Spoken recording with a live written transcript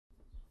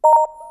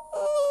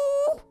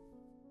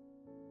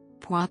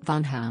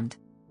Poitevin hound.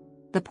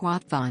 The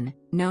Poitevin,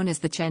 known as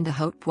the Chien de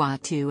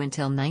Haut-Poitou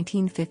until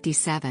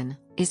 1957,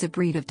 is a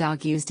breed of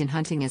dog used in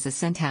hunting as a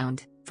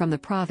scenthound, from the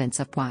province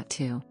of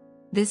Poitou.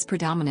 This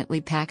predominantly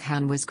pack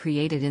hound was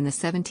created in the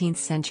 17th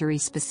century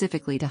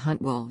specifically to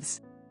hunt wolves.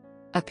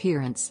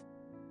 Appearance: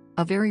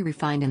 a very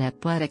refined and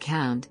athletic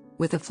hound,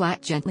 with a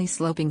flat gently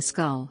sloping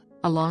skull,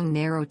 a long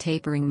narrow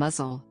tapering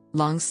muzzle,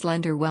 long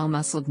slender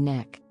well-muscled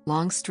neck,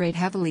 long straight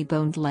heavily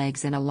boned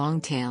legs and a long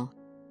tail.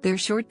 Their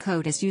short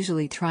coat is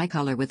usually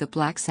tricolor with a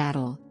black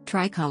saddle,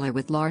 tricolor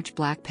with large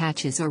black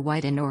patches or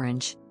white and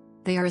orange.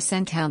 They are a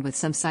scenthound with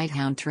some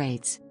sighthound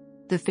traits.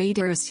 The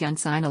Fédération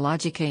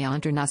Cynologique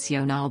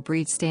Internationale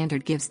breed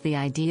standard gives the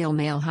ideal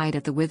male height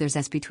at the withers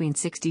as between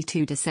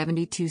 62 to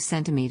 72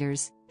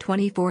 cm,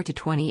 24 to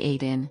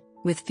 28 in,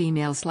 with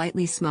females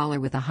slightly smaller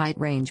with a height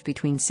range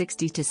between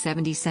 60 to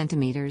 70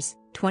 cm,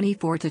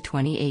 24 to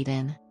 28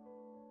 in.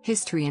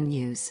 History and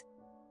use.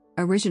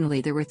 Originally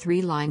there were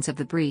three lines of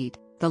the breed: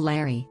 the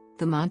Larry,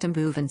 the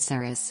Montembeau and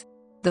Ceres.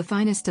 The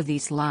finest of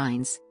these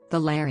lines,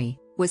 the Larry,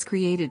 was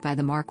created by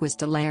the Marquis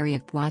de Larry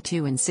of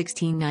Poitou in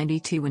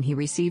 1692 when he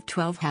received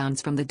 12 hounds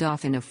from the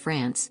Dauphin of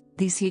France.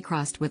 These he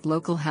crossed with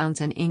local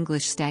hounds and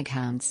English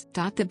staghounds.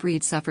 The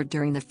breed suffered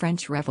during the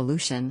French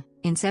Revolution.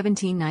 In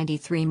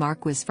 1793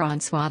 Marquis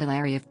François de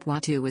Larry of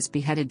Poitou was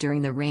beheaded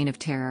during the Reign of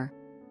Terror.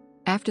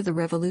 After the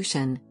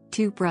Revolution,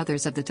 two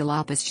brothers of the de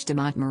Lopez de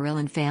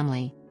Montmorillon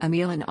family,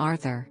 Emile and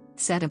Arthur,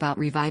 set about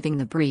reviving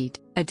the breed,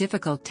 a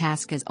difficult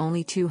task as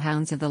only two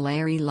hounds of the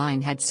Larry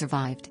line had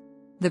survived.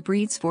 The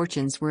breed's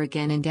fortunes were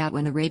again in doubt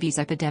when the rabies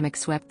epidemic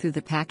swept through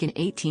the pack in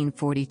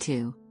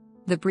 1842.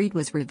 The breed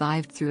was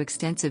revived through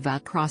extensive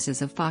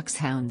outcrosses of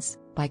foxhounds.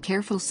 By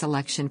careful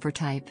selection for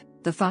type,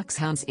 the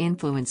foxhound's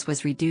influence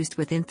was reduced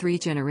within 3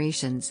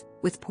 generations,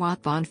 with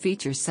Poitevin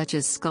features such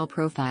as skull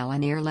profile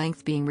and ear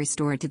length being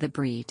restored to the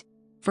breed.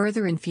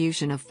 Further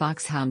infusion of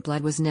foxhound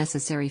blood was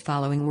necessary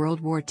following World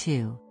War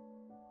II.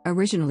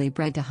 Originally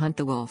bred to hunt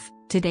the wolf,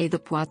 today the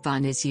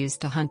Poitevin is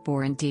used to hunt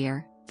boar and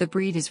deer. The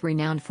breed is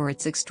renowned for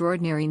its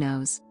extraordinary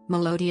nose,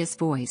 melodious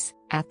voice,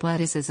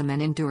 athleticism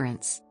and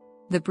endurance.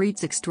 The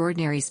breed's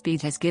extraordinary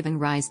speed has given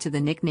rise to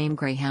the nickname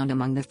Greyhound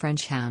among the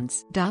French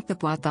hounds. The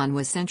Poitevin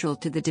was central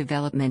to the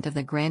development of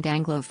the Grand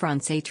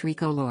Anglo-Français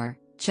tricolore,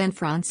 Chien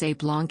Français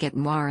Blanc et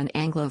Noir and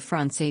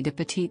Anglo-Français de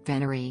Petite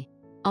Venerie.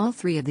 All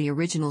three of the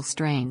original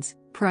strains,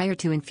 prior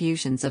to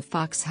infusions of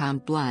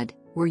foxhound blood,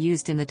 were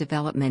used in the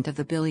development of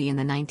the Billy in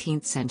the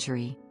 19th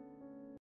century.